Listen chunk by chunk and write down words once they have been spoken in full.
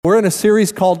We're in a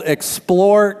series called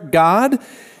Explore God,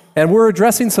 and we're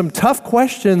addressing some tough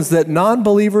questions that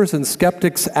non-believers and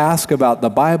skeptics ask about the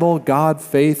Bible, God,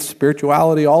 faith,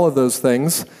 spirituality, all of those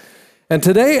things. And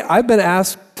today I've been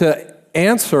asked to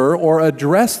answer or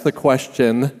address the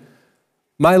question,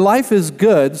 my life is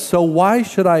good, so why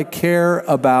should I care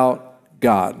about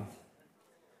God?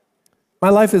 My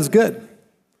life is good.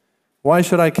 Why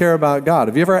should I care about God?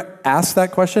 Have you ever asked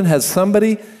that question? Has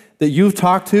somebody that you've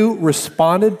talked to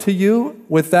responded to you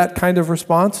with that kind of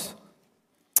response?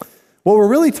 What we're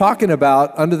really talking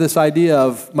about under this idea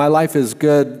of my life is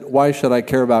good, why should I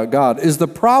care about God, is the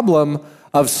problem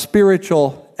of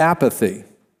spiritual apathy.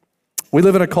 We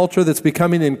live in a culture that's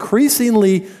becoming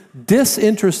increasingly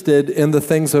disinterested in the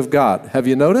things of God. Have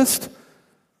you noticed?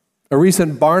 A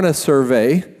recent Barna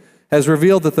survey has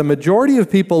revealed that the majority of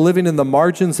people living in the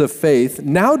margins of faith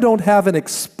now don't have an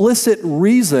explicit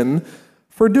reason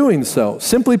for doing so.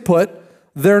 Simply put,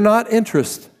 they're not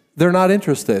interested.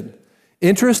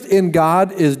 Interest in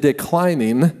God is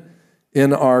declining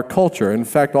in our culture, in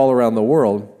fact, all around the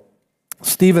world.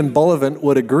 Stephen Bullivant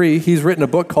would agree. He's written a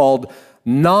book called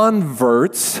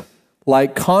Non-Verts,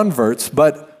 like converts,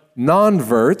 but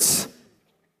non-verts.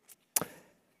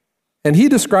 And he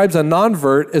describes a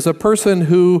non-vert as a person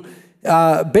who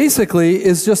basically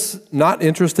is just not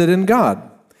interested in God.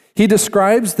 He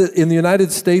describes that in the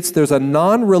United States, there's a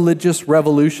non-religious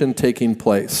revolution taking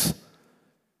place.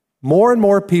 More and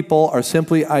more people are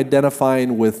simply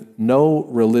identifying with no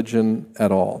religion at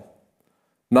all.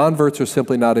 Non-verts are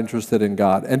simply not interested in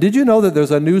God. And did you know that there's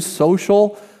a new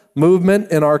social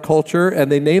movement in our culture,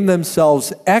 and they name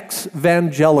themselves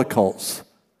ex-evangelicals?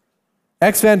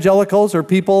 Ex-evangelicals are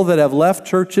people that have left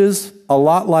churches a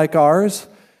lot like ours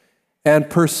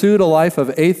and pursued a life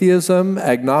of atheism,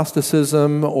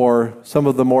 agnosticism, or some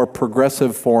of the more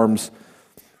progressive forms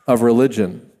of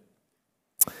religion.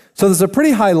 So there's a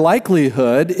pretty high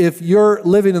likelihood, if you're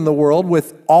living in the world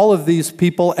with all of these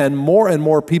people and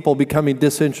more people becoming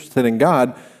disinterested in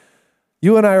God,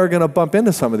 you and I are going to bump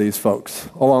into some of these folks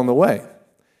along the way.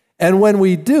 And when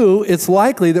we do, it's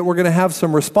likely that we're going to have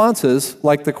some responses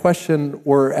like the question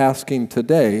we're asking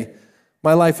today.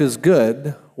 My life is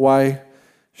good. Why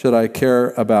should I care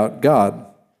about God?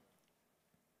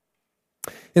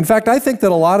 In fact, I think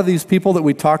that a lot of these people that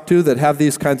we talk to that have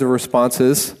these kinds of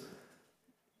responses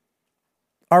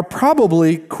are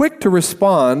probably quick to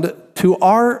respond to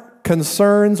our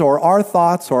concerns or our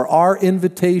thoughts or our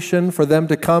invitation for them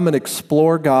to come and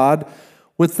explore God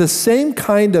with the same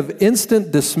kind of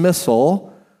instant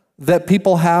dismissal that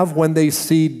people have when they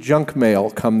see junk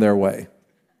mail come their way.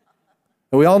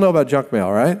 And we all know about junk mail,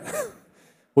 right?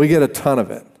 We get a ton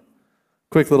of it.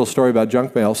 Quick little story about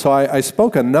junk mail. So I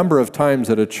spoke a number of times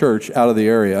at a church out of the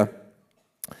area.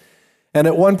 And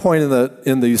at one point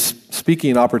in these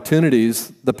speaking opportunities,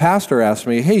 the pastor asked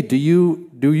me, hey, do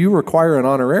you require an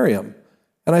honorarium?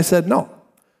 And I said, no.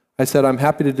 I said, I'm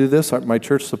happy to do this. My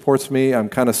church supports me. I'm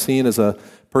kind of seen as a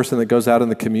person that goes out in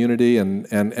the community and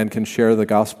can share the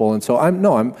gospel. And so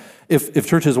if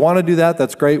churches want to do that,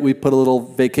 that's great. We put a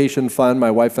little vacation fund,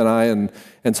 my wife and I,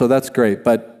 and so that's great.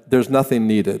 But there's nothing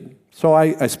needed. So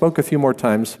I spoke a few more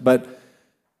times, but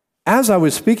as I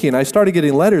was speaking, I started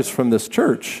getting letters from this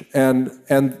church, and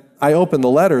I opened the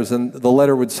letters, and the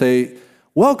letter would say,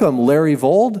 welcome, Larry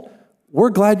Vold. We're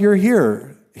glad you're here.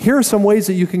 Here are some ways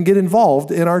that you can get involved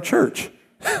in our church.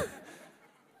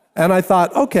 And I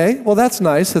thought, okay, well, that's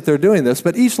nice that they're doing this,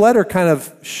 but each letter kind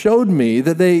of showed me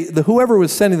that whoever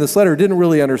was sending this letter didn't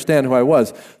really understand who I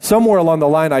was. Somewhere along the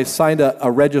line, I signed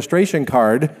a registration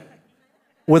card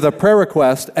with a prayer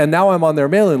request, and now I'm on their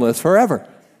mailing list forever.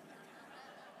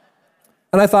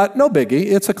 And I thought, no biggie,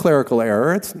 it's a clerical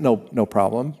error, it's no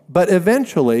problem. But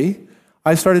eventually,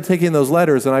 I started taking those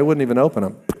letters and I wouldn't even open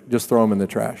them, just throw them in the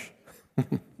trash.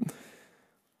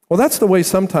 Well, that's the way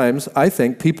sometimes I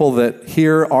think people that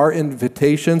hear our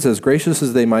invitations, as gracious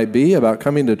as they might be about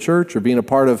coming to church or being a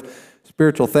part of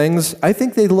spiritual things, I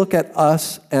think they look at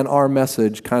us and our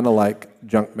message kind of like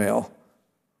junk mail,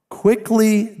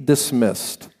 quickly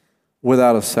dismissed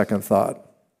without a second thought.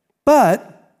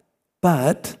 But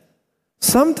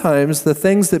sometimes the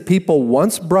things that people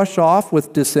once brush off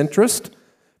with disinterest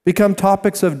become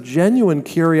topics of genuine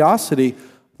curiosity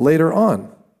later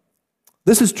on.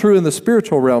 This is true in the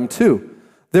spiritual realm too.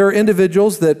 There are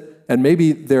individuals that, and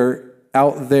maybe they're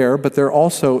out there, but they're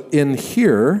also in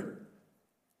here,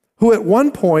 who at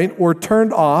one point were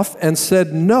turned off and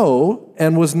said no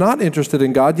and was not interested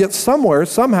in God, yet somewhere,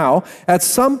 somehow, at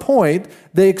some point,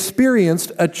 they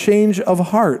experienced a change of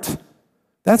heart.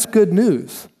 That's good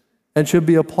news and should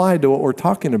be applied to what we're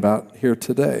talking about here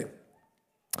today.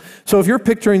 So if you're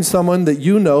picturing someone that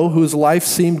you know whose life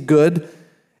seemed good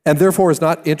and therefore is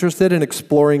not interested in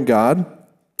exploring God,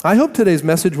 I hope today's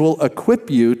message will equip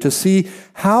you to see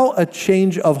how a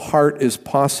change of heart is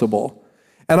possible.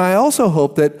 And I also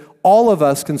hope that all of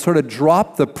us can sort of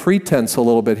drop the pretense a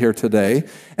little bit here today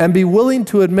and be willing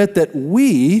to admit that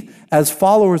we, as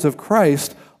followers of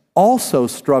Christ, also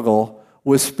struggle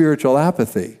with spiritual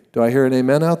apathy. Do I hear an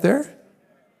amen out there?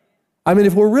 I mean,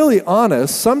 if we're really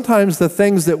honest, sometimes the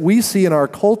things that we see in our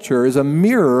culture is a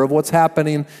mirror of what's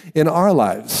happening in our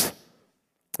lives.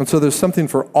 And so there's something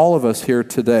for all of us here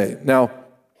today. Now,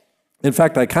 in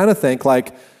fact, I kind of think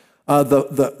like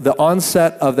the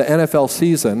onset of the NFL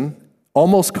season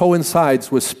almost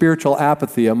coincides with spiritual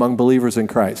apathy among believers in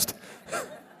Christ.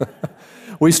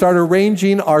 We start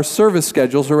arranging our service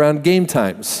schedules around game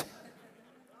times.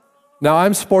 Now,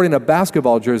 I'm sporting a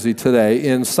basketball jersey today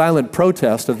in silent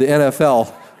protest of the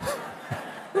NFL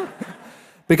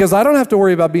because I don't have to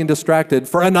worry about being distracted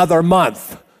for another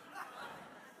month.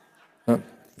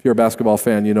 If you're a basketball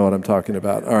fan, you know what I'm talking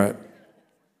about. All right.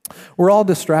 We're all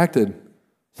distracted.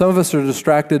 Some of us are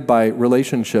distracted by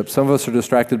relationships. Some of us are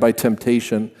distracted by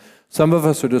temptation. Some of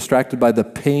us are distracted by the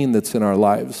pain that's in our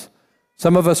lives.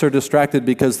 Some of us are distracted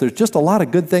because there's just a lot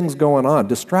of good things going on.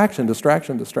 Distraction,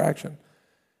 distraction, distraction.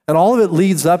 And all of it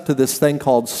leads up to this thing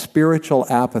called spiritual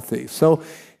apathy. So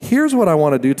here's what I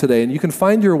want to do today, and you can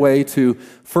find your way to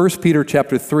 1 Peter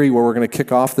chapter 3, where we're going to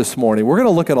kick off this morning. We're going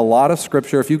to look at a lot of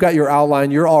scripture. If you've got your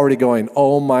outline, you're already going,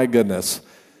 oh my goodness.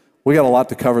 We got a lot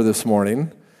to cover this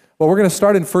morning. Well, we're going to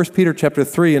start in 1 Peter chapter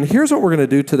 3, and here's what we're going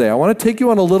to do today. I want to take you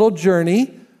on a little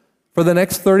journey for the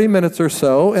next 30 minutes or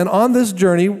so, and on this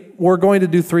journey, we're going to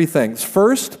do three things.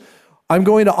 First, I'm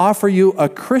going to offer you a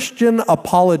Christian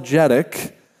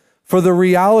apologetic for the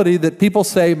reality that people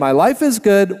say, my life is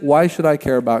good, why should I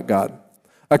care about God?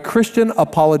 A Christian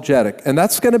apologetic. And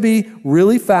that's going to be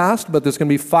really fast, but there's going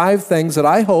to be 5 things that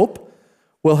I hope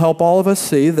will help all of us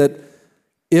see that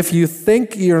if you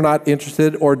think you're not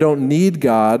interested or don't need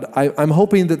God, I'm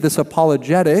hoping that this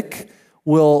apologetic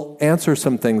will answer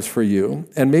some things for you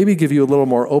and maybe give you a little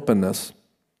more openness.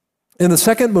 In the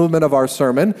second movement of our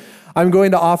sermon, I'm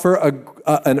going to offer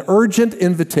an urgent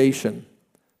invitation.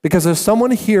 Because there's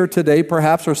someone here today,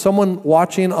 perhaps, or someone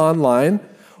watching online,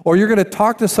 or you're going to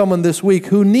talk to someone this week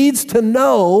who needs to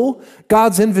know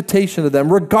God's invitation to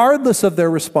them, regardless of their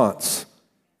response.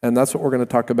 And that's what we're going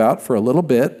to talk about for a little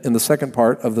bit in the second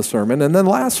part of the sermon. And then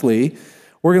lastly,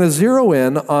 we're going to zero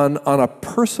in on a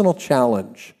personal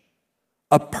challenge.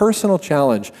 A personal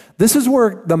challenge. This is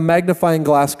where the magnifying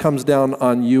glass comes down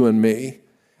on you and me.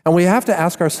 And we have to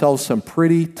ask ourselves some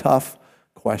pretty tough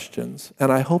questions.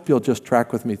 And I hope you'll just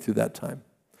track with me through that time.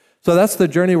 So that's the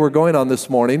journey we're going on this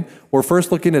morning. We're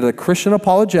first looking at a Christian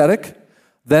apologetic,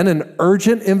 then an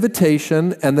urgent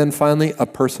invitation, and then finally a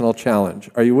personal challenge.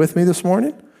 Are you with me this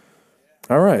morning?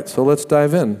 All right, so let's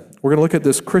dive in. We're going to look at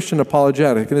this Christian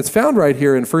apologetic, and it's found right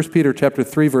here in 1 Peter chapter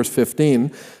 3, verse 15,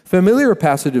 familiar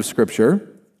passage of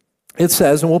Scripture. It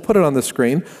says, and we'll put it on the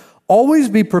screen, always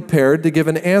be prepared to give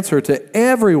an answer to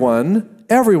everyone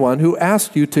who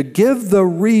asks you to give the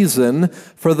reason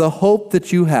for the hope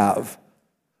that you have,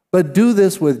 but do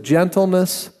this with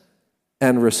gentleness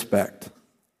and respect.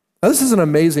 Now, this is an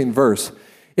amazing verse.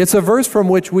 It's a verse from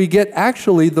which we get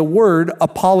actually the word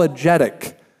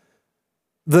apologetic.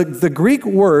 The Greek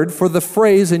word for the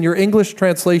phrase in your English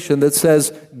translation that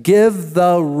says, give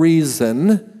the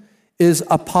reason, is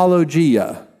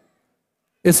apologia.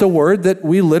 It's a word that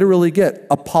we literally get,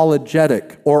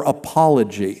 apologetic or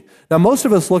apology. Now, most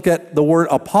of us look at the word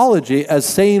apology as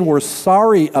saying we're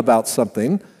sorry about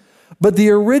something, but the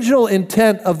original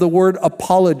intent of the word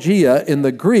apologia in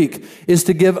the Greek is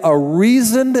to give a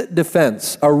reasoned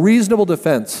defense, a reasonable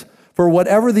defense for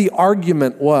whatever the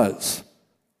argument was.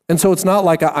 And so it's not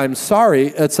like I'm sorry,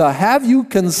 it's a have you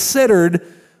considered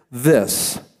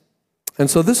this? And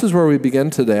so this is where we begin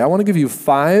today. I want to give you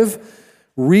 5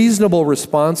 reasonable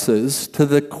responses to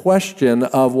the question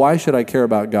of why should I care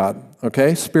about God?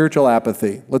 Okay, spiritual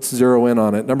apathy. Let's zero in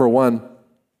on it. Number 1,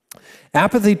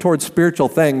 apathy towards spiritual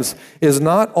things is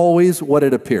not always what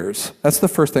it appears. That's the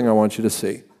first thing I want you to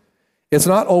see. It's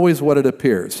not always what it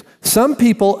appears. Some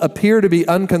people appear to be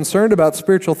unconcerned about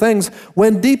spiritual things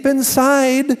when deep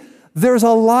inside there's a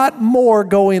lot more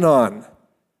going on.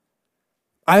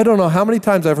 I don't know how many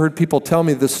times I've heard people tell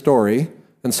me this story,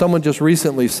 and someone just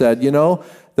recently said, you know,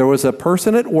 there was a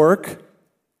person at work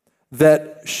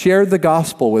that shared the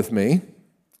gospel with me,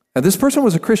 and this person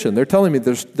was a Christian. They're telling me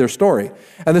their story.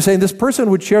 And they're saying this person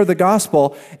would share the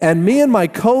gospel, and me and my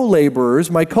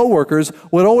co-laborers, my co-workers,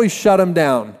 would always shut him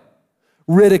down,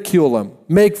 ridicule him,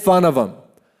 make fun of him.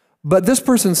 But this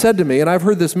person said to me, and I've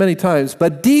heard this many times,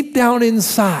 but deep down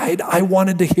inside, I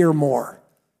wanted to hear more.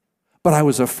 But I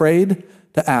was afraid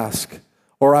to ask,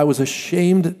 or I was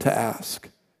ashamed to ask.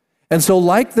 And so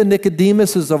like the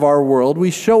Nicodemuses of our world,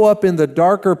 we show up in the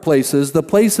darker places, the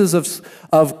places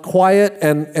of quiet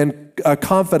and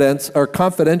confidence or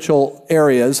confidential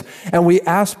areas, and we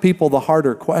ask people the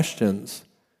harder questions.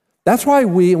 That's why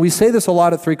we say this a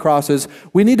lot at Three Crosses,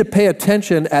 we need to pay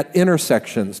attention at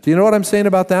intersections. Do you know what I'm saying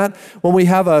about that? When we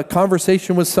have a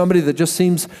conversation with somebody that just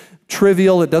seems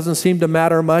trivial, it doesn't seem to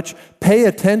matter much, pay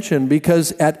attention,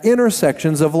 because at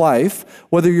intersections of life,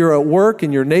 whether you're at work,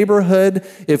 in your neighborhood,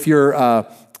 if you're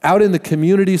out in the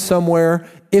community somewhere,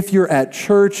 if you're at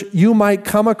church, you might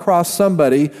come across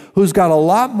somebody who's got a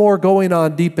lot more going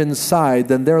on deep inside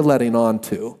than they're letting on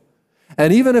to.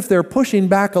 And even if they're pushing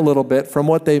back a little bit from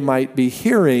what they might be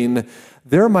hearing,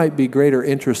 there might be greater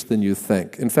interest than you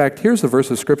think. In fact, here's a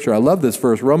verse of Scripture. I love this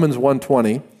verse, Romans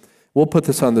 1:20. We'll put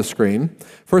this on the screen.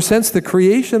 For since the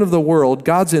creation of the world,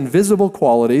 God's invisible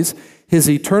qualities, his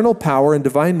eternal power and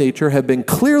divine nature have been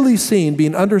clearly seen,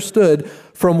 being understood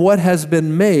from what has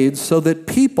been made, so that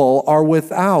people are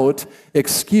without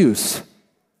excuse.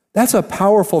 That's a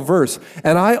powerful verse.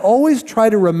 And I always try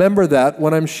to remember that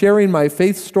when I'm sharing my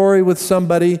faith story with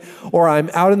somebody, or I'm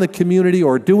out in the community,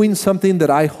 or doing something that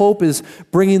I hope is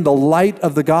bringing the light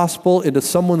of the gospel into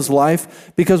someone's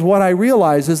life. Because what I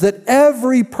realize is that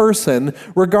every person,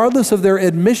 regardless of their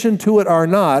admission to it or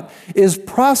not, is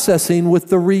processing with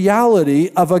the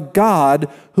reality of a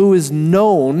God who is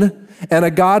known and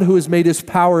a God who has made his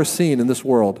power seen in this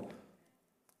world.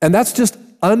 And that's just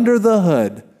under the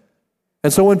hood.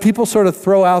 And so when people sort of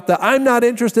throw out that, I'm not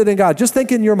interested in God, just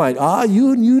think in your mind,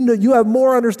 you have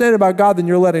more understanding about God than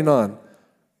you're letting on.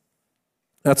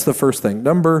 That's the first thing.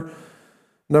 Number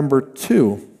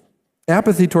two,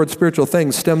 apathy towards spiritual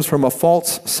things stems from a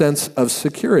false sense of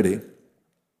security.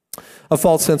 A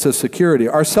false sense of security.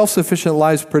 Our self-sufficient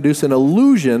lives produce an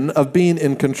illusion of being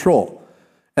in control.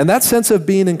 And that sense of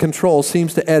being in control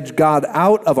seems to edge God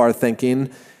out of our thinking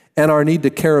and our need to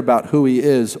care about who he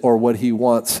is or what he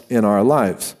wants in our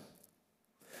lives.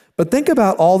 But think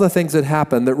about all the things that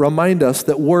happen that remind us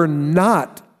that we're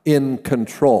not in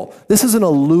control. This is an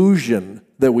illusion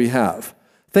that we have.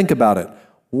 Think about it.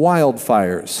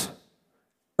 Wildfires,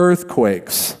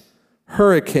 earthquakes,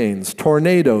 hurricanes,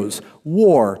 tornadoes,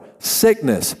 war,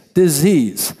 sickness,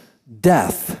 disease,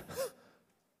 death.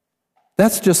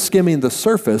 That's just skimming the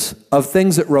surface of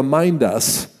things that remind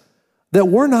us that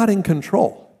we're not in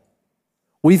control.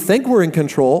 We think we're in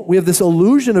control. We have this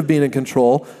illusion of being in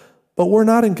control, but we're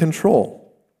not in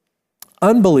control.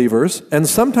 Unbelievers, and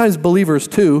sometimes believers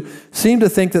too, seem to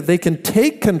think that they can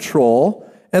take control,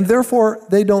 and therefore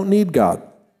they don't need God.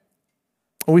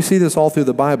 We see this all through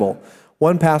the Bible.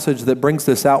 One passage that brings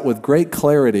this out with great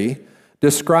clarity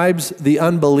describes the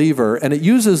unbeliever, and it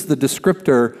uses the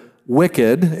descriptor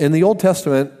wicked. In the Old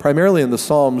Testament, primarily in the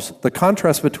Psalms, the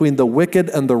contrast between the wicked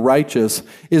and the righteous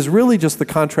is really just the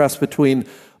contrast between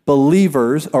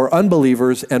believers or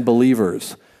unbelievers and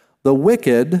believers. The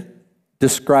wicked,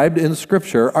 described in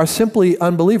Scripture, are simply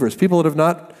unbelievers, people that have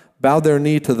not bowed their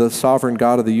knee to the sovereign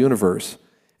God of the universe.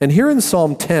 And here in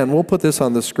Psalm 10, we'll put this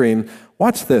on the screen.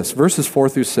 Watch this, verses 4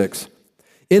 through 6.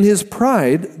 In his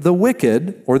pride, the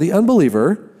wicked, or the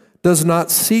unbeliever, does not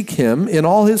seek him. In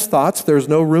all his thoughts, there's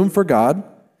no room for God.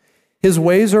 His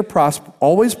ways are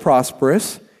always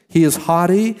prosperous. He is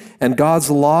haughty, and God's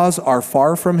laws are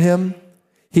far from him.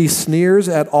 He sneers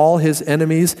at all his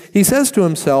enemies. He says to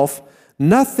himself,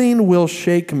 nothing will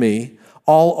shake me.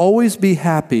 I'll always be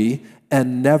happy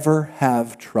and never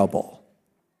have trouble.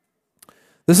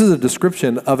 This is a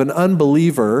description of an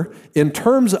unbeliever in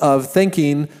terms of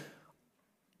thinking,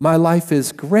 my life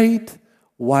is great.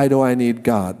 Why do I need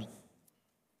God?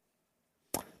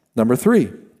 Number 3,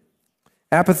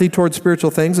 apathy towards spiritual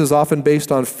things is often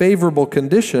based on favorable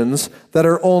conditions that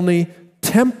are only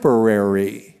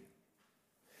temporary.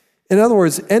 In other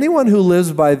words, anyone who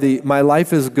lives by the my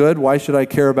life is good, why should I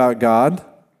care about God,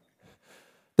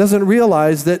 doesn't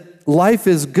realize that life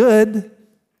is good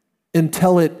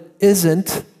until it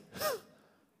isn't.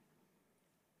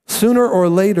 Sooner or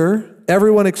later,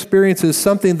 everyone experiences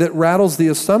something that rattles the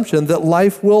assumption that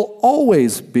life will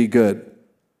always be good.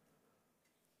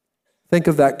 Think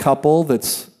of that couple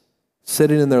that's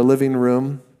sitting in their living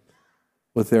room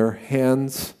with their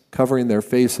hands covering their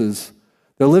faces.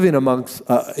 They're living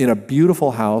in a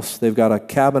beautiful house. They've got a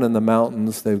cabin in the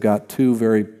mountains. They've got 2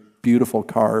 very beautiful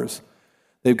cars.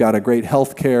 They've got a great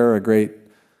health care, a great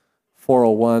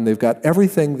 401. They've got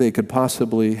everything they could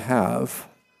possibly have,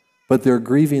 but they're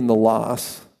grieving the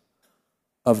loss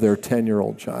of their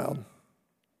 10-year-old child.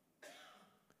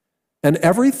 And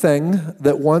everything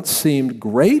that once seemed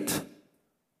great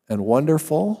and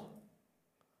wonderful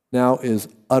now is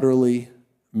utterly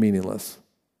meaningless.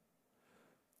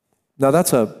 Now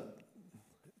that's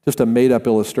just a made-up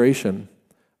illustration,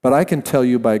 but I can tell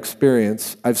you by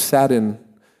experience, I've sat in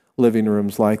living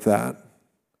rooms like that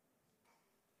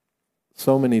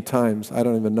so many times, I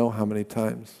don't even know how many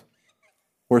times,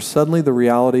 where suddenly the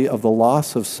reality of the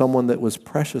loss of someone that was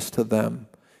precious to them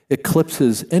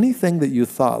eclipses anything that you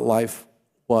thought life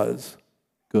was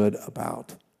good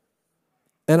about.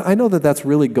 And I know that that's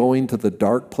really going to the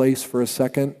dark place for a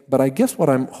second, but I guess what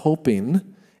I'm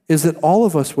hoping is that all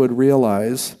of us would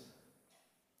realize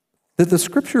that the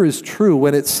scripture is true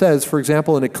when it says, for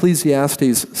example, in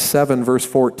Ecclesiastes 7, verse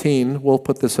 14, we'll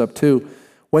put this up too,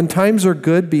 when times are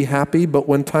good, be happy, but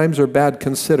when times are bad,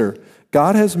 consider.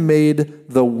 God has made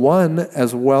the one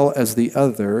as well as the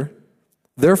other.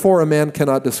 Therefore, a man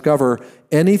cannot discover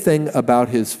anything about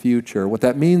his future. What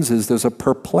that means is there's a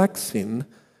perplexing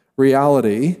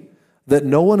reality that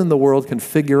no one in the world can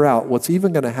figure out what's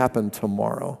even going to happen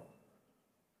tomorrow.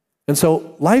 And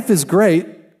so life is great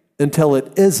until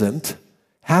it isn't,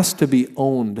 has to be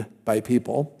owned by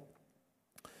people.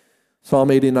 Psalm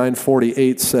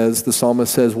 89:48 says, the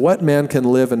psalmist says, what man can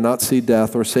live and not see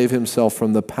death or save himself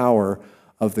from the power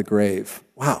of the grave?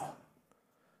 Wow.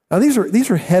 Now these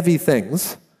are heavy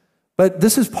things, but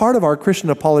this is part of our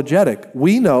Christian apologetic.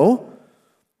 We know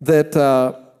that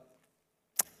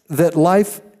that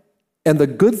life and the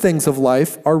good things of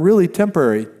life are really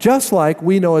temporary, just like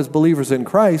we know as believers in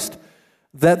Christ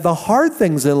that the hard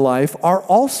things in life are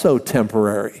also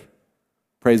temporary.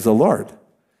 Praise the Lord.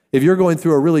 If you're going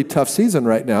through a really tough season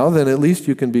right now, then at least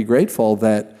you can be grateful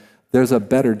that there's a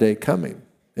better day coming.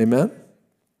 Amen?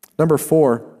 Number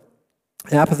 4,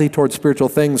 apathy towards spiritual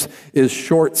things is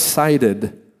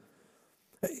short-sighted.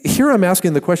 Here I'm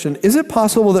asking the question, is it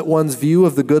possible that one's view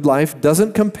of the good life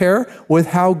doesn't compare with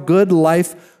how good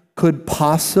life could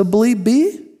possibly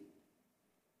be?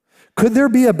 Could there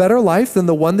be a better life than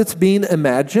the one that's being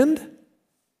imagined?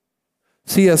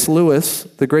 C.S. Lewis,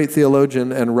 the great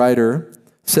theologian and writer,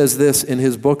 says this in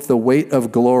his book, The Weight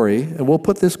of Glory, and we'll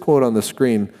put this quote on the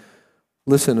screen.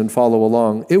 Listen and follow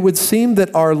along. It would seem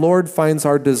that our Lord finds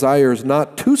our desires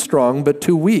not too strong, but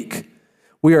too weak.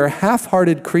 We are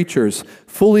half-hearted creatures,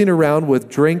 fooling around with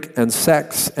drink and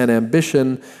sex and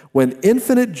ambition when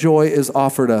infinite joy is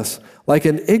offered us, like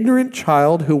an ignorant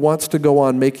child who wants to go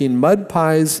on making mud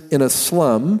pies in a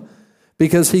slum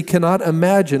because he cannot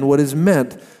imagine what is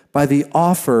meant by the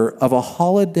offer of a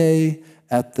holiday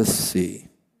at the sea.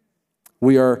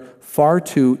 We are far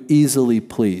too easily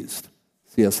pleased,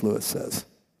 C.S. Lewis says.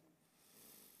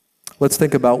 Let's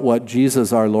think about what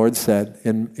Jesus our Lord said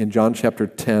in John chapter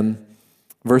 10,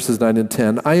 verses 9 and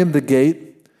 10. I am the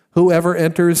gate. Whoever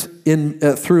enters in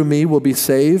through me will be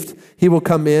saved. He will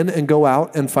come in and go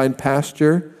out and find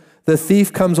pasture. The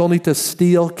thief comes only to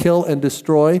steal, kill, and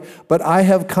destroy. But I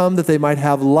have come that they might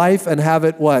have life and have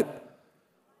it what?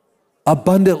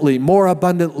 Abundantly, more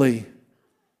abundantly.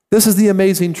 This is the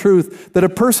amazing truth, that a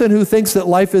person who thinks that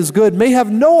life is good may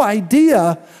have no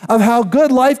idea of how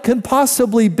good life can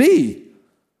possibly be.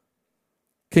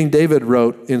 King David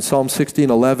wrote in Psalm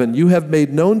 16:11, you have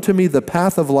made known to me the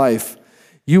path of life.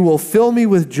 You will fill me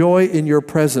with joy in your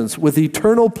presence, with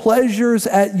eternal pleasures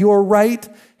at your right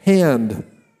hand.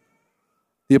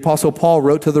 The Apostle Paul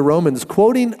wrote to the Romans,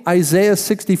 quoting Isaiah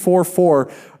 64:4,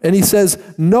 and he says,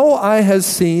 no eye has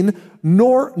seen,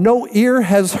 nor no ear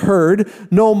has heard,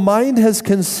 no mind has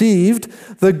conceived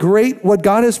what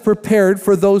God has prepared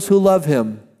for those who love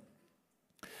him.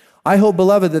 I hope,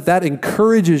 beloved, that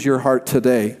encourages your heart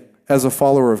today as a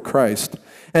follower of Christ.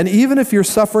 And even if you're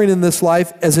suffering in this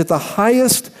life as at the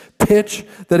highest pitch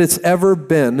that it's ever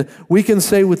been, we can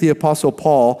say with the Apostle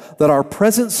Paul that our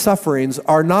present sufferings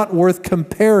are not worth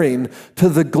comparing to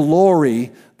the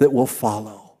glory that will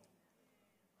follow.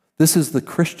 This is the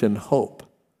Christian hope.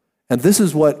 And this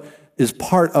is what is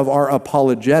part of our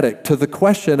apologetic to the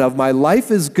question of my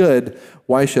life is good,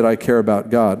 why should I care about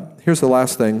God? Here's the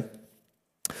last thing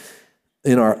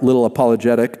in our little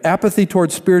apologetic. Apathy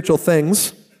towards spiritual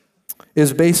things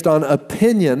is based on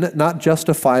opinion, not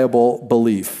justifiable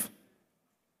belief.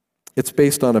 It's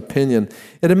based on opinion.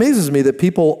 It amazes me that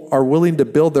people are willing to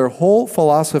build their whole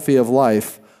philosophy of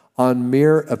life on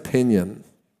mere opinion.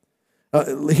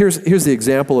 Here's the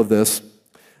example of this.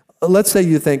 Let's say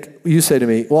you say to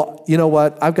me, well, you know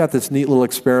what? I've got this neat little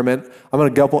experiment. I'm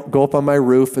going to go up on my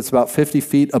roof. It's about 50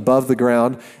 feet above the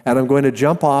ground, and I'm going to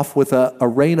jump off with a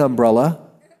rain umbrella,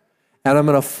 and I'm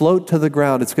going to float to the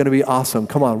ground. It's going to be awesome.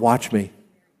 Come on, watch me.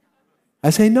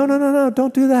 I say, no,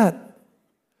 don't do that.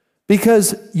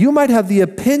 Because you might have the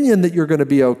opinion that you're going to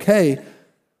be okay,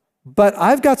 but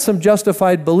I've got some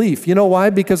justified belief. You know why?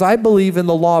 Because I believe in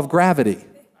the law of gravity.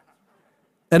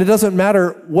 And it doesn't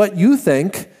matter what you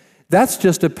think, that's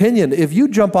just opinion. If you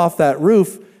jump off that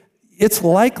roof, it's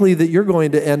likely that you're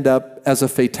going to end up as a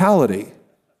fatality.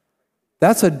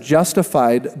 That's a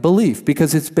justified belief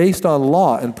because it's based on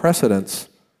law and precedence.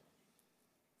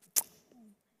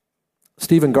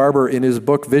 Stephen Garber, in his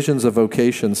book Visions of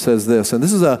Vocation, says this, and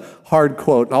this is a hard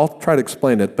quote, and I'll try to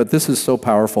explain it, but this is so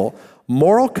powerful.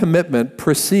 Moral commitment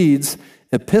precedes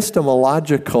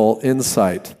epistemological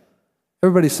insight.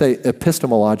 Everybody say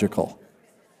epistemological.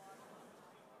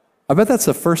 I bet that's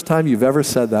the first time you've ever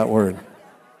said that word.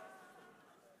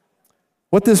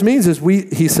 What this means is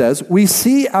he says, we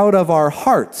see out of our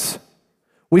hearts.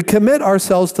 We commit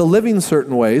ourselves to living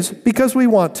certain ways because we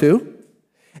want to,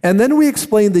 and then we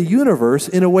explain the universe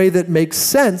in a way that makes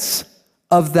sense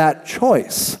of that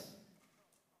choice.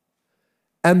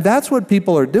 And that's what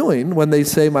people are doing when they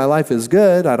say, my life is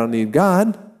good, I don't need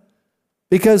God.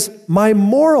 Because my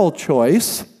moral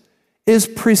choice is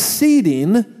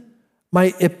preceding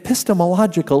my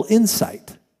epistemological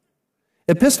insight.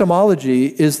 Epistemology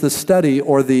is the study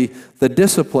or the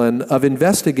discipline of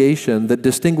investigation that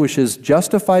distinguishes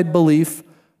justified belief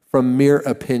from mere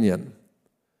opinion.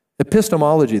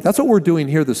 Epistemology, that's what we're doing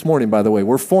here this morning, by the way.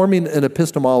 We're forming an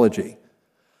epistemology.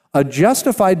 A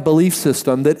justified belief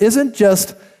system that isn't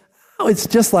just, it's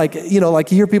just like,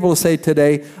 like you hear people say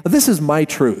today, this is my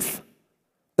truth.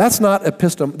 That's not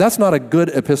a good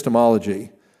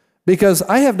epistemology because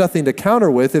I have nothing to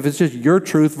counter with if it's just your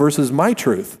truth versus my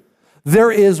truth.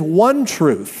 There is one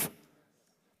truth,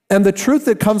 and the truth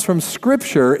that comes from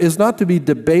Scripture is not to be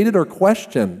debated or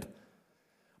questioned.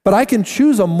 But I can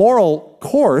choose a moral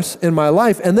course in my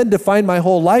life and then define my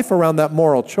whole life around that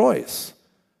moral choice.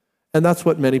 And that's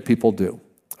what many people do.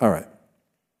 All right.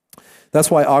 That's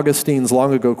why Augustine's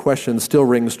long ago question still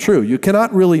rings true. You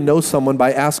cannot really know someone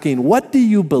by asking, what do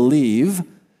you believe?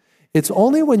 It's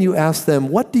only when you ask them,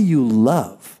 what do you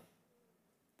love?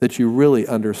 That you really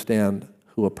understand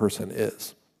who a person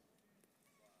is.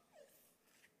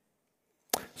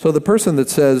 So the person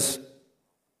that says,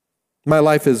 my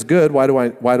life is good, why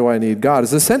do I need God,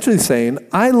 is essentially saying,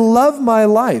 I love my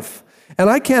life, and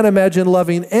I can't imagine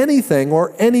loving anything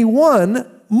or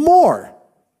anyone more.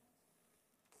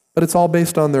 But it's all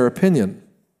based on their opinion.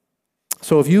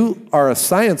 So if you are a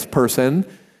science person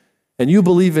and you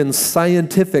believe in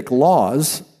scientific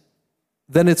laws,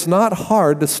 then it's not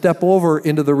hard to step over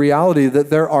into the reality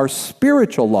that there are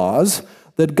spiritual laws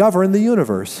that govern the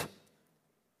universe.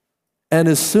 And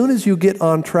as soon as you get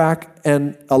on track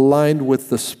and aligned with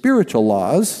the spiritual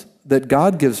laws that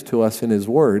God gives to us in His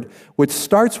Word, which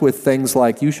starts with things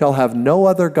like, you shall have no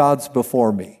other gods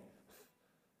before me,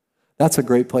 that's a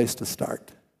great place to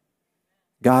start.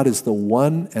 God is the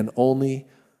one and only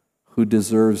who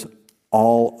deserves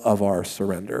all of our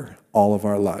surrender, all of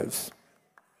our lives.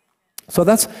 So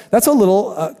that's a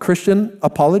little Christian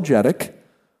apologetic.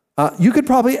 You could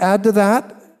probably add to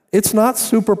that. It's not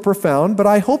super profound, but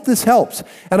I hope this helps.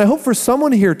 And I hope for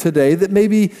someone here today that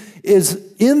maybe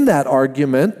is in that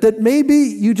argument, that maybe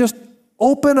you just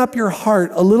open up your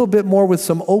heart a little bit more with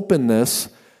some openness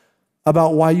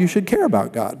about why you should care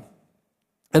about God.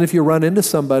 And if you run into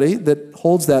somebody that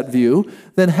holds that view,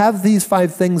 then have these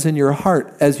 5 things in your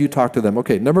heart as you talk to them.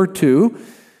 Okay, number 2,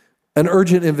 an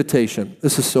urgent invitation.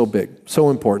 This is so big, so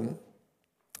important.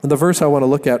 And the verse I want to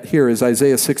look at here is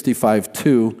Isaiah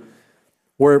 65:2,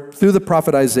 where through the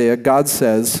prophet Isaiah, God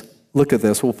says, look at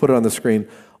this, we'll put it on the screen,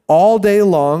 all day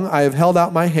long I have held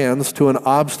out my hands to an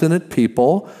obstinate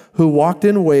people who walked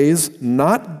in ways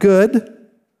not good,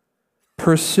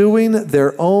 pursuing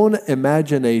their own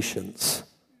imaginations.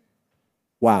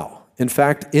 Wow. In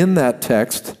fact, in that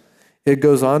text, it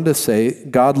goes on to say,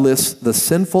 God lists the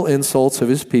sinful insults of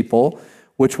His people,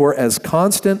 which were as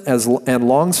constant and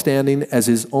long-standing as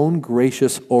His own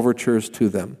gracious overtures to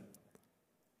them.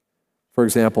 For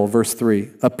example, verse 3,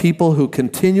 a people who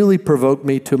continually provoke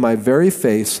me to my very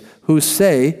face, who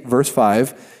say, verse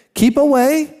 5, keep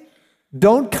away,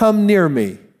 don't come near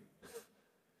me.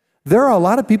 There are a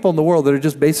lot of people in the world that are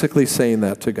just basically saying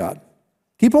that to God.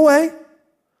 Keep away.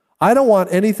 I don't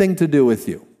want anything to do with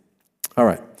you. All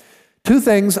right. 2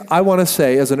 things I want to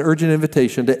say as an urgent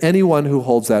invitation to anyone who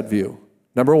holds that view.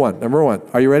 Number one.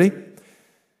 Are you ready?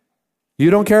 You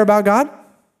don't care about God?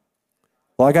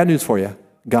 Well, I got news for you.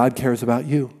 God cares about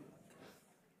you.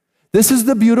 This is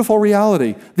the beautiful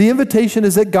reality. The invitation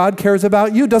is that God cares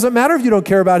about you. Doesn't matter if you don't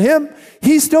care about Him.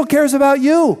 He still cares about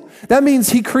you. That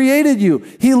means He created you.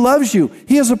 He loves you.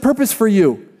 He has a purpose for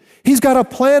you. He's got a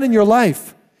plan in your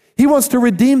life. He wants to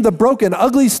redeem the broken,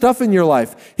 ugly stuff in your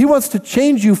life. He wants to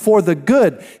change you for the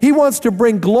good. He wants to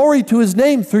bring glory to His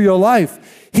name through your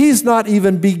life. He's not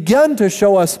even begun to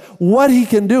show us what He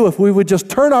can do if we would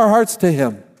just turn our hearts to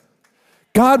Him.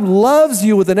 God loves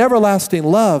you with an everlasting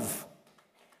love.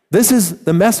 This is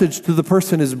the message to the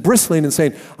person who is bristling and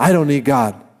saying, I don't need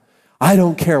God. I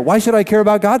don't care. Why should I care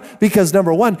about God? Because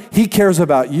number one, He cares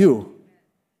about you.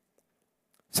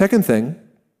 Second thing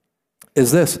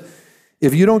is this.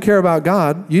 If you don't care about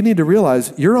God, you need to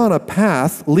realize you're on a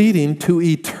path leading to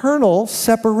eternal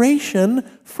separation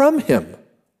from Him.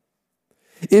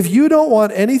 If you don't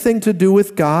want anything to do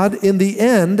with God in the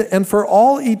end and for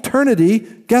all eternity,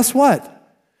 guess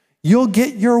what? You'll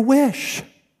get your wish.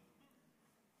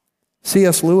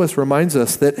 C.S. Lewis reminds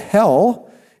us that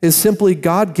hell is simply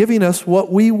God giving us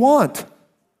what we want,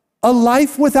 a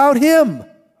life without Him.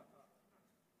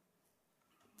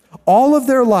 All of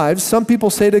their lives, some people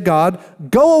say to God,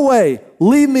 go away,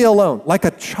 leave me alone, like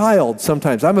a child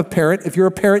sometimes. I'm a parent. If you're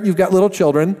a parent, you've got little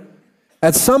children.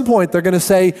 At some point, they're going to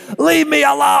say, leave me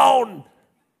alone.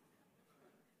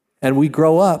 And we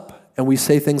grow up and we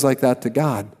say things like that to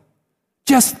God.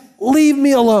 Just leave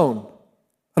me alone.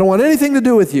 I don't want anything to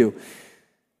do with you.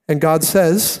 And God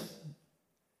says,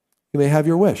 you may have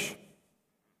your wish.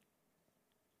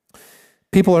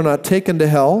 People are not taken to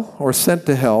hell or sent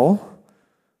to hell.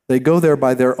 They go there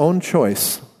by their own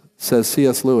choice, says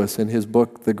C.S. Lewis in his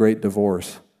book, The Great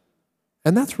Divorce.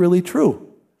 And that's really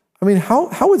true. I mean,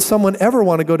 how would someone ever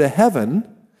want to go to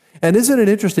heaven? And isn't it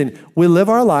interesting? We live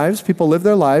our lives, people live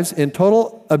their lives in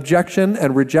total objection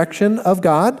and rejection of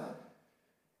God.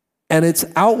 And it's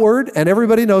outward, and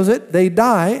everybody knows it. They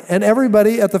die, and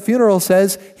everybody at the funeral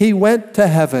says, he went to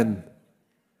heaven.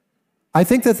 I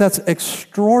think that that's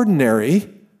extraordinary,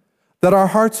 that our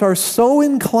hearts are so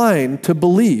inclined to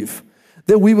believe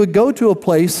that we would go to a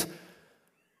place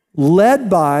led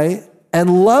by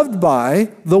and loved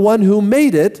by the one who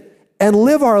made it and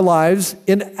live our lives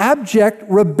in abject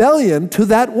rebellion to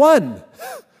that one.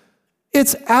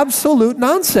 It's absolute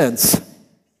nonsense.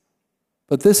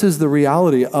 But this is the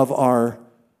reality of our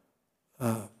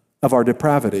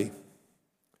depravity.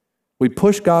 We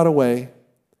push God away,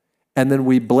 and then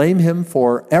we blame Him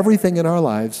for everything in our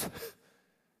lives.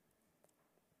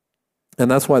 And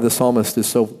that's why the psalmist is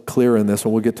so clear in this,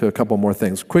 and we'll get to a couple more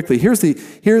things. Quickly,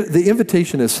 the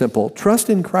invitation is simple. Trust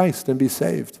in Christ and be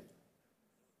saved.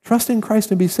 Trust in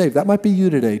Christ and be saved. That might be you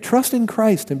today. Trust in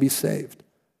Christ and be saved.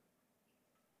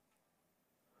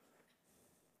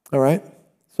 All right?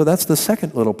 So that's the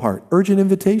second little part, urgent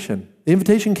invitation. The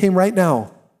invitation came right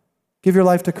now. Give your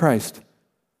life to Christ.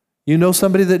 You know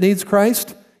somebody that needs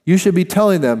Christ? You should be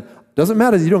telling them, doesn't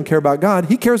matter that you don't care about God,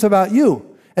 He cares about you.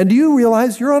 And do you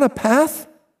realize you're on a path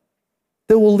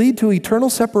that will lead to eternal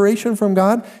separation from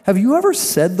God? Have you ever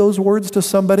said those words to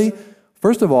somebody?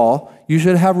 First of all, you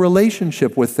should have a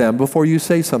relationship with them before you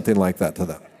say something like that to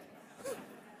them.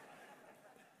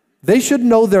 They should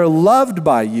know they're loved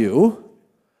by you.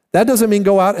 That doesn't mean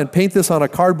go out and paint this on a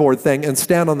cardboard thing and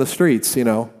stand on the streets,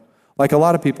 like a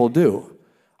lot of people do.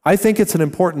 I think it's an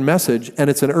important message and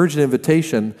it's an urgent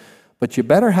invitation, but you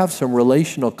better have some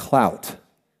relational clout.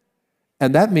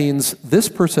 And that means this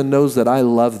person knows that I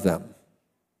love them.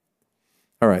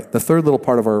 All right, the third little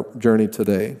part of our journey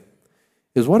today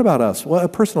is what about us? Well, a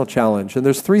personal challenge. And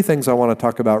there's 3 things I want to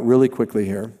talk about really quickly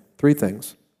here. 3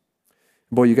 things.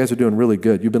 Boy, you guys are doing really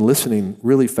good. You've been listening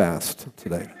really fast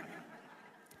today.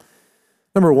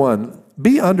 Number 1,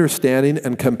 be understanding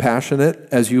and compassionate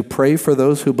as you pray for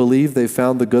those who believe they've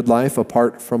found the good life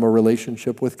apart from a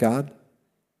relationship with God.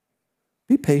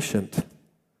 Be patient.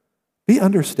 Be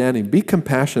understanding. Be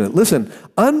compassionate. Listen,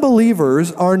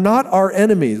 unbelievers are not our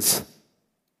enemies.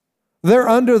 They're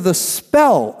under the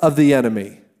spell of the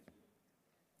enemy.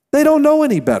 They don't know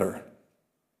any better.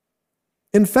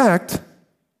 In fact,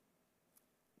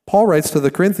 Paul writes to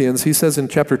the Corinthians, he says in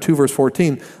chapter 2, verse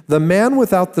 14, the man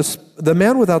without the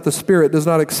Spirit does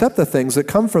not accept the things that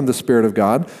come from the Spirit of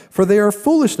God, for they are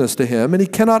foolishness to him, and he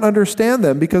cannot understand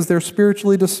them because they're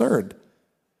spiritually discerned.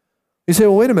 You say,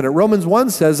 well, wait a minute. Romans 1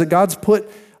 says that God's put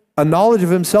a knowledge of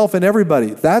Himself in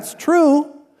everybody. That's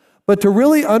true, but to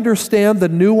really understand the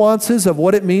nuances of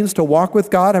what it means to walk with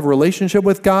God, have a relationship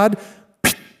with God,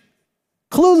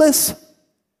 clueless.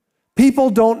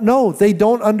 People don't know. They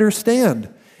don't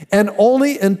understand. And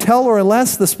only until or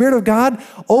unless the Spirit of God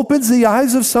opens the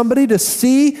eyes of somebody to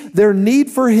see their need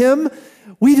for Him,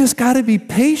 we just got to be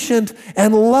patient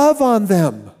and love on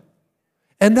them.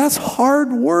 And that's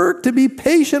hard work, to be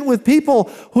patient with people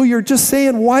who you're just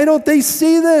saying, why don't they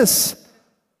see this?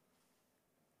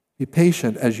 Be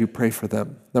patient as you pray for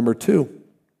them. Number 2,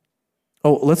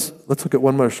 Oh, let's look at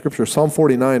one more scripture. Psalm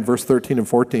 49, verse 13 and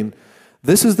 14.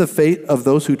 This is the fate of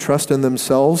those who trust in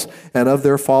themselves and of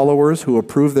their followers who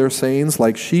approve their sayings.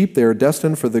 Like sheep, they are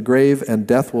destined for the grave, and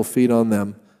death will feed on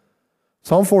them.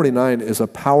 Psalm 49 is a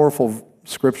powerful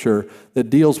scripture that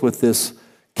deals with this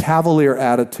cavalier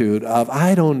attitude of,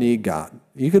 I don't need God.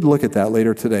 You could look at that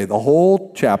later today. The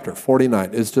whole chapter,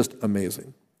 49, is just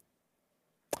amazing.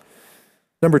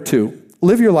 Number 2,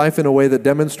 live your life in a way that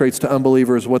demonstrates to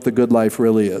unbelievers what the good life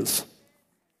really is.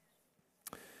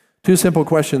 2 simple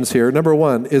questions here. Number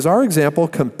 1, is our example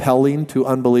compelling to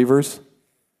unbelievers?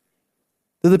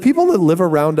 Do the people that live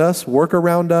around us, work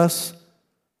around us,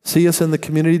 see us in the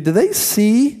community, do they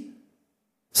see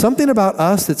something about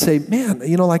us that say, man,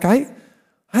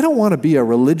 I don't want to be a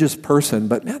religious person,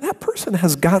 but man, that person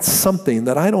has got something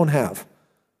that I don't have.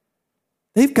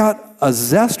 They've got a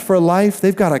zest for life.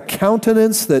 They've got a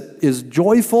countenance that is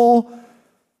joyful.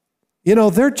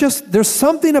 There's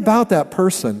something about that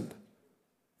person.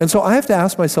 And so I have to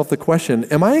ask myself the question,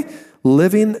 am I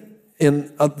living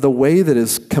in the way that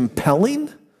is compelling?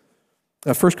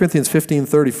 1 Corinthians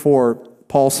 15:34,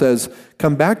 Paul says,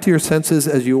 come back to your senses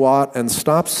as you ought and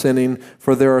stop sinning,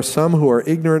 for there are some who are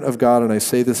ignorant of God, and I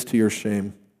say this to your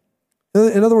shame.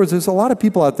 In other words, there's a lot of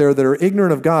people out there that are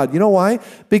ignorant of God. You know why?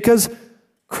 Because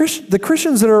the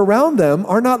Christians that are around them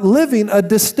are not living a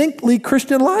distinctly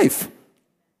Christian life.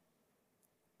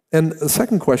 And the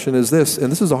second question is this,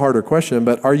 and this is a harder question,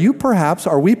 but are we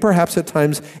perhaps at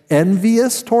times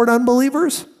envious toward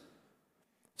unbelievers?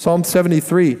 Psalm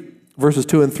 73, verses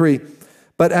 2 and 3.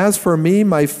 But as for me,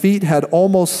 my feet had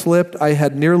almost slipped. I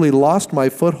had nearly lost my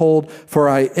foothold, for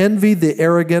I envied the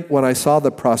arrogant when I saw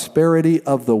the prosperity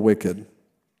of the wicked.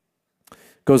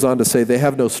 Goes on to say, they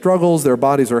have no struggles, their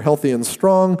bodies are healthy and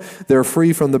strong, they're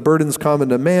free from the burdens common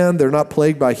to man, they're not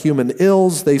plagued by human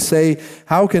ills. They say,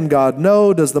 how can God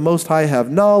know? Does the Most High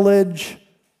have knowledge?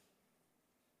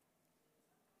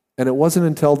 And it wasn't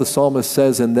until the psalmist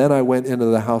says, and then I went into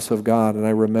the house of God and I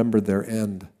remembered their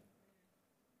end.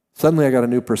 Suddenly I got a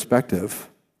new perspective.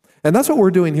 And that's what we're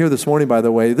doing here this morning, by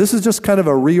the way. This is just kind of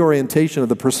a reorientation of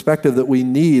the perspective that we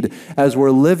need as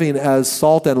we're living as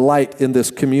salt and light in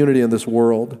this community, in this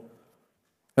world.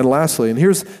 And lastly,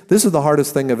 this is the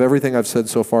hardest thing of everything I've said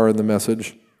so far in the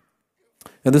message,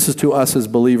 and this is to us as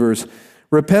believers.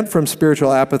 Repent from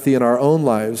spiritual apathy in our own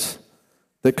lives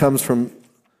that comes from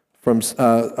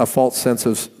a false sense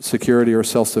of security or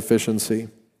self-sufficiency.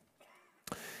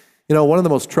 One of the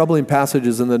most troubling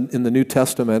passages in the New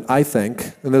Testament, I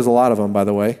think, and there's a lot of them, by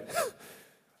the way.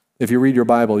 If you read your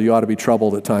Bible, you ought to be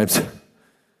troubled at times.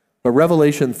 But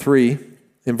Revelation 3,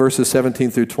 in verses 17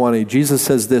 through 20, Jesus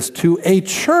says this to a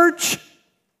church,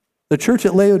 the church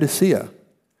at Laodicea.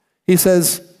 He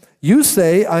says, you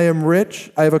say, I am rich,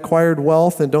 I have acquired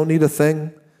wealth and don't need a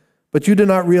thing, but you do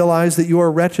not realize that you are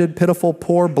wretched, pitiful,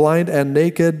 poor, blind, and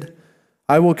naked.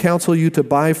 I will counsel you to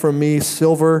buy from me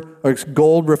silver or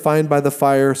gold refined by the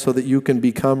fire so that you can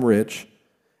become rich,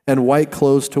 and white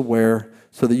clothes to wear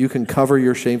so that you can cover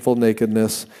your shameful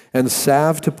nakedness, and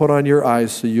salve to put on your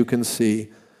eyes so you can see.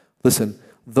 Listen,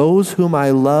 those whom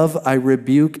I love I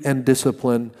rebuke and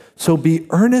discipline, so be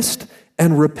earnest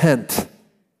and repent.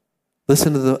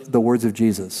 Listen to the words of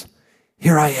Jesus.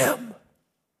 Here I am.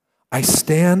 I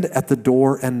stand at the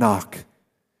door and knock.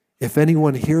 If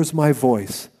anyone hears my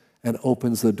voice and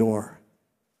opens the door,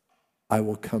 I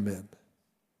will come in.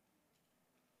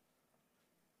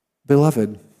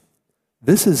 Beloved,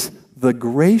 this is the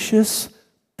gracious,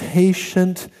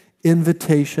 patient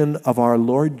invitation of our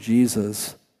Lord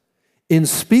Jesus in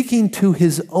speaking to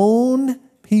his own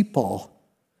people.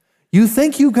 You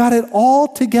think you got it all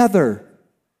together,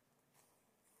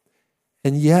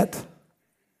 and yet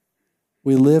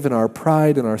we live in our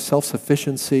pride and our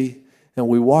self-sufficiency, and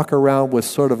we walk around with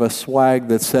sort of a swag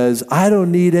that says, I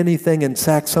don't need anything. In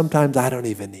fact, sometimes I don't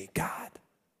even need God.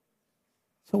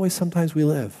 It's the way sometimes we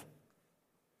live.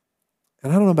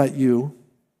 And I don't know about you,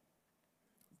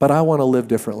 but I want to live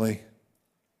differently.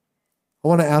 I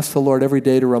want to ask the Lord every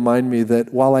day to remind me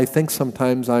that while I think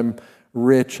sometimes I'm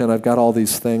rich and I've got all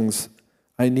these things,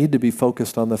 I need to be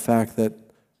focused on the fact that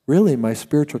really my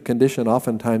spiritual condition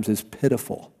oftentimes is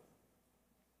pitiful.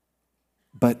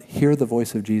 But hear the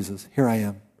voice of Jesus. Here I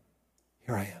am.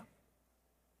 Here I am.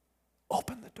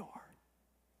 Open the door.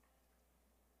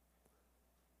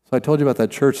 So I told you about that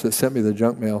church that sent me the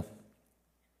junk mail.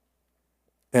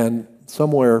 And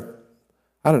somewhere,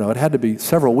 I don't know, it had to be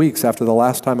several weeks after the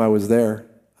last time I was there,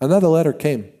 another letter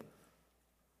came.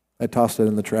 I tossed it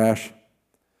in the trash.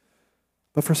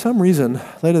 But for some reason,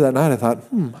 later that night I thought,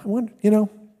 I wonder,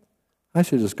 I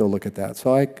should just go look at that.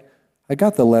 So I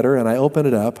got the letter and I opened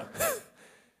it up.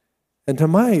 And to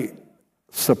my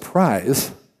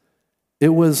surprise, it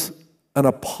was an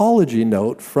apology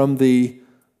note from the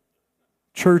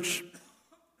church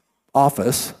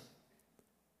office,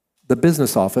 the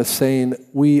business office, saying,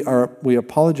 we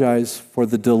apologize for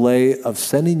the delay of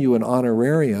sending you an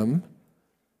honorarium,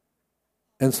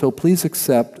 and so please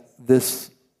accept this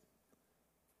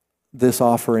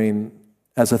offering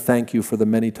as a thank you for the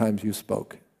many times you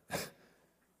spoke.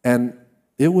 And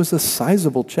it was a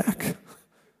sizable check.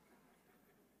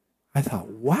 I thought,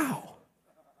 wow,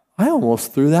 I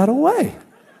almost threw that away.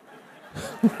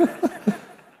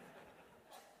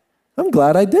 I'm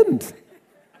glad I didn't.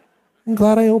 I'm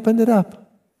glad I opened it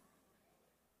up.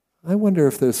 I wonder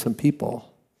if there's some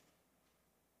people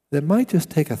that might just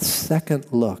take a second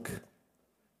look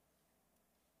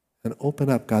and open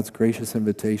up God's gracious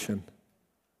invitation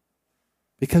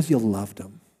because you loved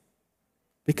them,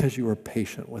 because you were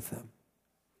patient with them.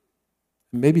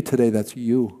 And maybe today that's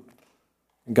you.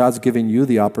 And God's giving you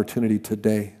the opportunity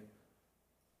today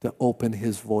to open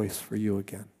his voice for you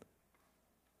again.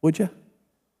 Would you?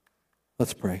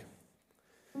 Let's pray.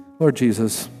 Lord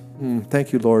Jesus,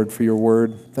 thank you, Lord, for your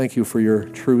word. Thank you for your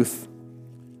truth.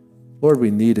 Lord,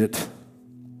 we need it.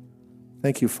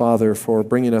 Thank you, Father, for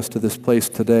bringing us to this place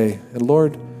today. And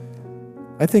Lord,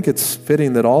 I think it's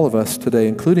fitting that all of us today,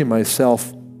 including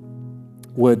myself,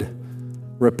 would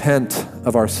repent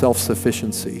of our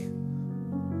self-sufficiency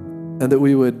and that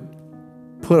we would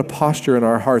put a posture in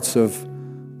our hearts of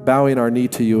bowing our knee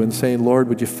to you and saying, Lord,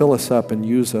 would you fill us up and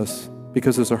use us,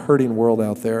 because there's a hurting world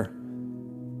out there.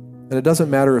 And it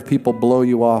doesn't matter if people blow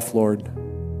you off, Lord,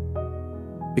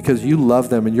 because you love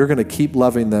them and you're going to keep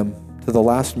loving them to the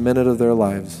last minute of their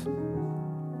lives.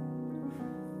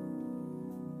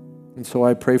 And so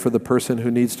I pray for the person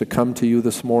who needs to come to you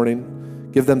this morning.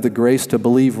 Give them the grace to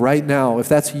believe right now. If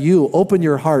that's you, open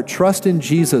your heart, trust in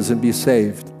Jesus and be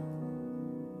saved.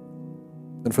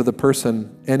 And for the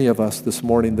person, any of us this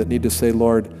morning that need to say,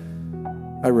 Lord,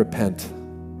 I repent.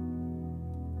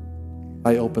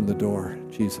 I open the door.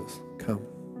 Jesus, come.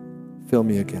 Fill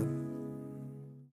me again.